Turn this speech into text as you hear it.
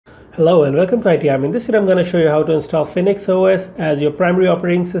Hello and welcome to ITM. In this video I'm going to show you how to install Phoenix OS as your primary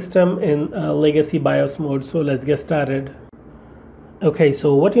operating system in legacy BIOS mode. So let's get started. Okay,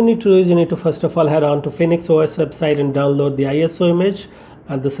 so what you need to do is you need to first of all head on to Phoenix OS website and download the ISO image,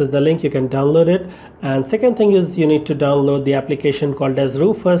 and this is the link. You can download it. And second thing is you need to download the application called as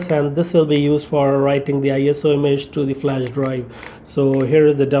Rufus, and this will be used for writing the ISO image to the flash drive. So here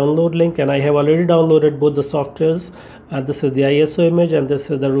is the download link, and I have already downloaded both the softwares. This is the ISO image and this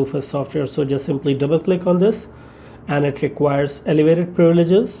is the Rufus software. So just simply double click on this, and it requires elevated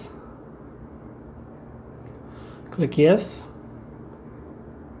privileges. Click yes.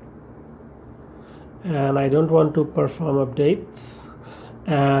 And I don't want to perform updates.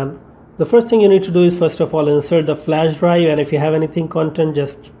 And the first thing you need to do is first of all insert the flash drive, and if you have anything content,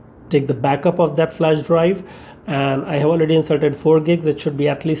 just take the backup of that flash drive. And I have already inserted 4 gigs. It should be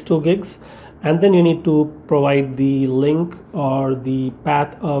at least 2 gigs. And then you need to provide the link or the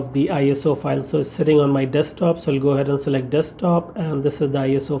path of the ISO file. So it's sitting on my desktop, so I'll go ahead and select desktop, and this is the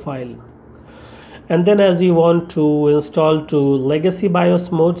ISO file. And then as you want to install to legacy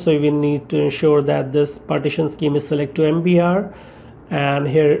BIOS mode, so we need to ensure that this partition scheme is select to MBR, and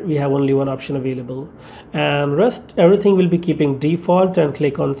here we have only one option available, and rest everything will be keeping default. And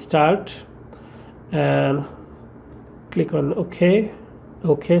click on start and click on OK.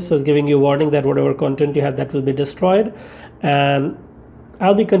 Okay, so it's giving you a warning that whatever content you have, that will be destroyed, and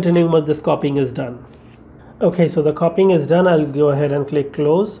I'll be continuing once this copying is done. Okay, so the copying is done. I'll go ahead and click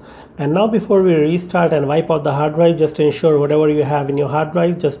close. And now before we restart and wipe out the hard drive, just to ensure whatever you have in your hard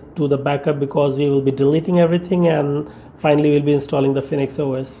drive, just do the backup, because we will be deleting everything, and finally we'll be installing the Phoenix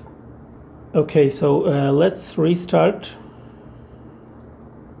OS. Okay, so let's restart.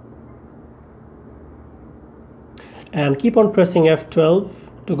 And keep on pressing F12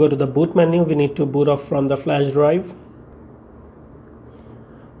 to go to the boot menu. We need to boot off from the flash drive.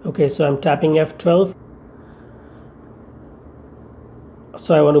 Okay, so I'm tapping F12.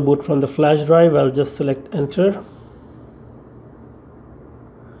 So I want to boot from the flash drive. I'll just select enter.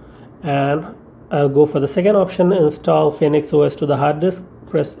 And I'll go for the second option, install Phoenix OS to the hard disk.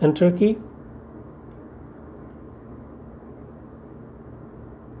 Press enter key.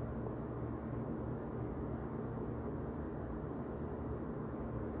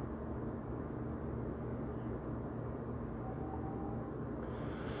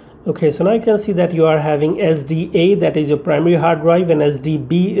 Okay, so now you can see that you are having SDA, that is your primary hard drive, and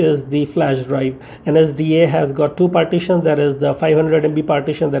SDB is the flash drive. And SDA has got 2 partitions, that is the 500 MB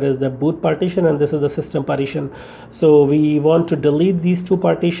partition, that is the boot partition, and this is the system partition. So we want to delete these 2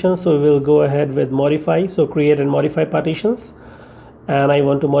 partitions, so we'll go ahead with modify. So create and modify partitions, and I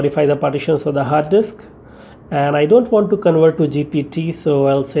want to modify the partitions of the hard disk, and I don't want to convert to GPT, so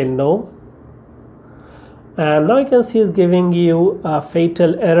I'll say no. And now you can see it's giving you a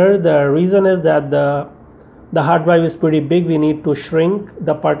fatal error. The reason is that the hard drive is pretty big. We need to shrink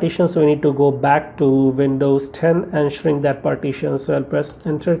the partition, so we need to go back to Windows 10 and shrink that partition. So I'll press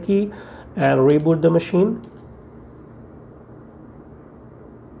enter key and reboot the machine.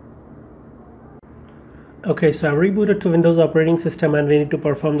 Okay, so I've rebooted to Windows operating system, and we need to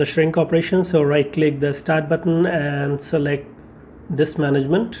perform the shrink operation. So right click the start button and select disk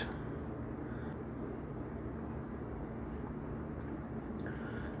management.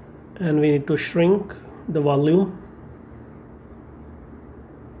 And we need to shrink the volume.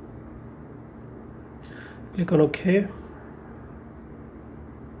 Click on OK.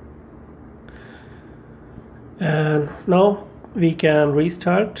 And now we can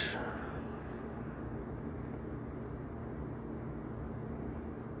restart.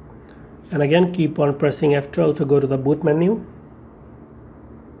 And again, keep on pressing F12 to go to the boot menu.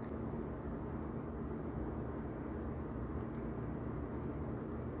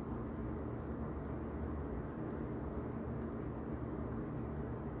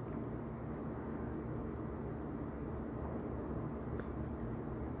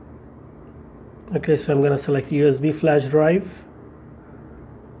 Okay, so I'm going to select USB flash drive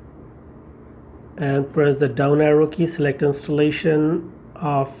and press the down arrow key, select installation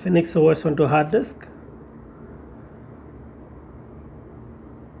of Phoenix OS onto hard disk.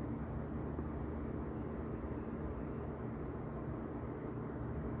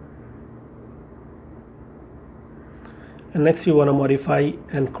 And next you want to modify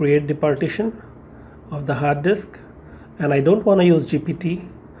and create the partition of the hard disk, and I don't want to use GPT.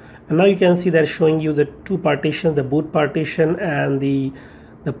 And now you can see they're showing you the 2 partitions, the boot partition and the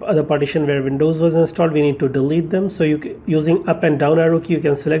other partition where Windows was installed. We need to delete them. So using up and down arrow key, you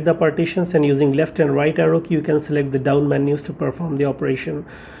can select the partitions, and using left and right arrow key, you can select the down menus to perform the operation.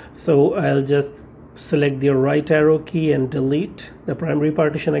 So I'll just select the right arrow key and delete the primary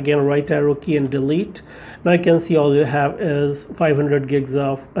partition. Again, right arrow key and delete. Now you can see all you have is 500 gigs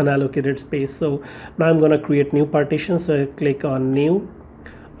of unallocated space. So now I'm going to create new partition. So I click on new,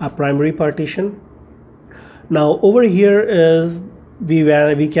 a primary partition. Now over here is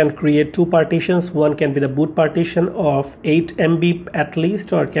we can create two partitions. One can be the boot partition of 8 MB at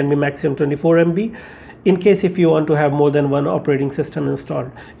least, or it can be maximum 24 MB. In case if you want to have more than one operating system installed.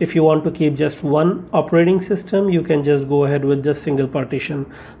 If you want to keep just one operating system, you can just go ahead with just single partition.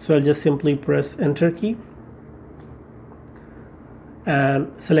 So I'll just simply press enter key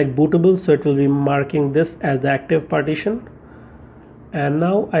and select bootable, so it will be marking this as the active partition. And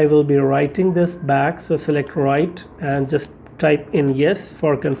now I will be writing this back, so select write and just type in yes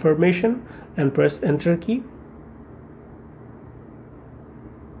for confirmation and press enter key.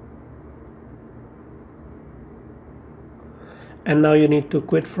 And now you need to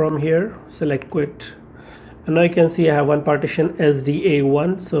quit from here, select quit. And now you can see I have one partition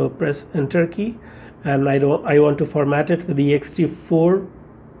SDA1, so press enter key, and I want to format it with the ext4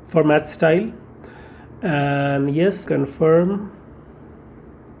 format style, and yes, confirm.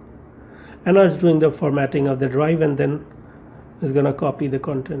 And now it's doing the formatting of the drive, and then it's gonna copy the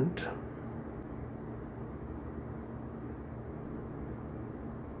content.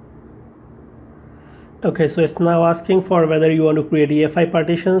 Okay, so it's now asking for whether you want to create EFI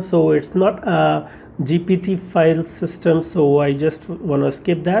partitions. So it's not a GPT file system, so I just want to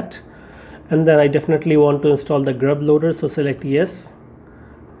skip that. And then I definitely want to install the grub loader, so select yes.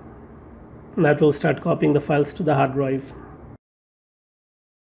 That will start copying the files to the hard drive.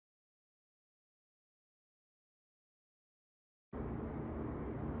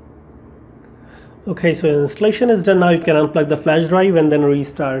 Okay, so installation is done. Now you can unplug the flash drive and then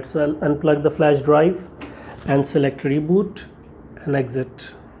restart. So I'll unplug the flash drive and select reboot and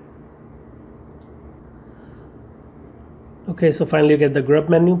exit. Okay, so finally you get the grub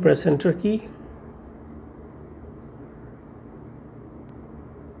menu, press enter key.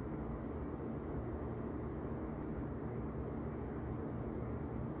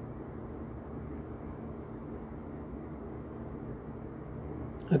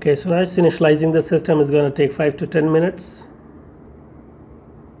 Okay, so now it's initializing the system. Is going to take 5 to 10 minutes.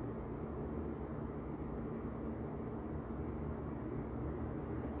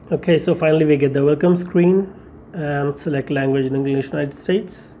 Okay, so finally we get the welcome screen and select language in English, United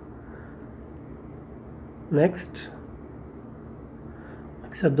States. Next,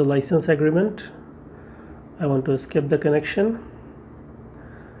 accept the license agreement. I want to skip the connection,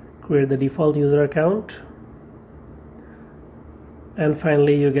 create the default user account. And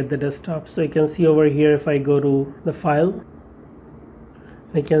finally you get the desktop. So you can see over here, if I go to the file,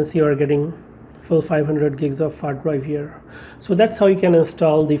 you can see we're getting full 500 gigs of hard drive here. So that's how you can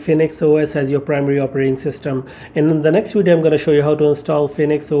install the Phoenix OS as your primary operating system. And in the next video I'm going to show you how to install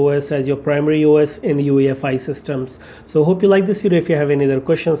Phoenix OS as your primary OS in UEFI systems. So hope you like this video. If you have any other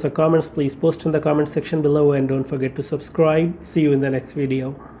questions or comments, please post in the comment section below, and don't forget to subscribe. See you in the next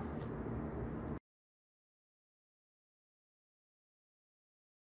video.